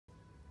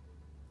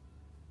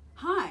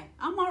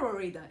I'm Mara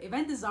Rida,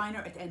 event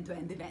designer at End to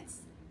End Events.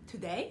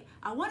 Today,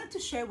 I wanted to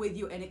share with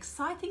you an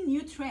exciting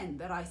new trend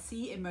that I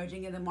see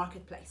emerging in the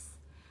marketplace.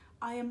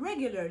 I am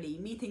regularly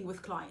meeting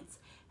with clients,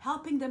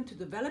 helping them to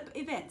develop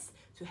events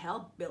to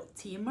help build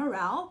team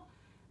morale,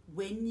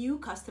 win new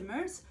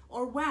customers,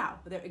 or wow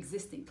their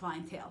existing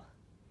clientele.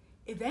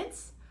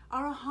 Events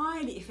are a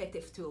highly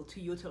effective tool to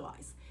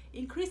utilize.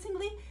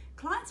 Increasingly,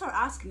 clients are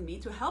asking me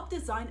to help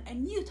design a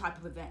new type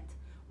of event,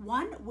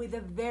 one with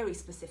a very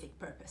specific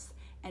purpose,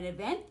 an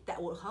event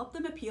that will help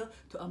them appeal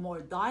to a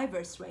more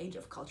diverse range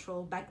of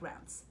cultural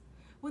backgrounds.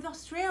 With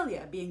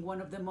Australia being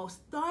one of the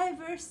most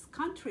diverse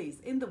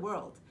countries in the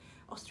world,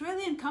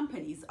 Australian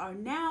companies are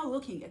now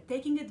looking at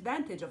taking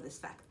advantage of this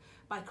fact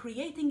by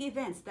creating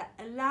events that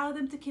allow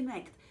them to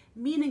connect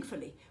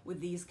meaningfully with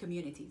these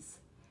communities.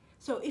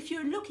 So if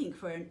you're looking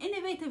for an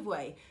innovative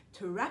way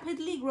to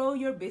rapidly grow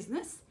your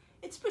business,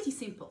 it's pretty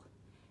simple.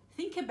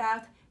 Think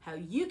about how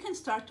you can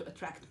start to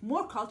attract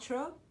more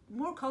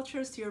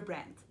cultures to your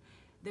brand.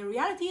 The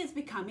reality is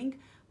becoming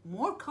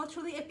more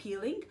culturally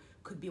appealing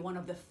could be one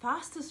of the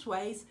fastest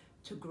ways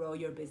to grow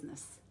your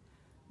business.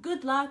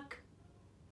 Good luck!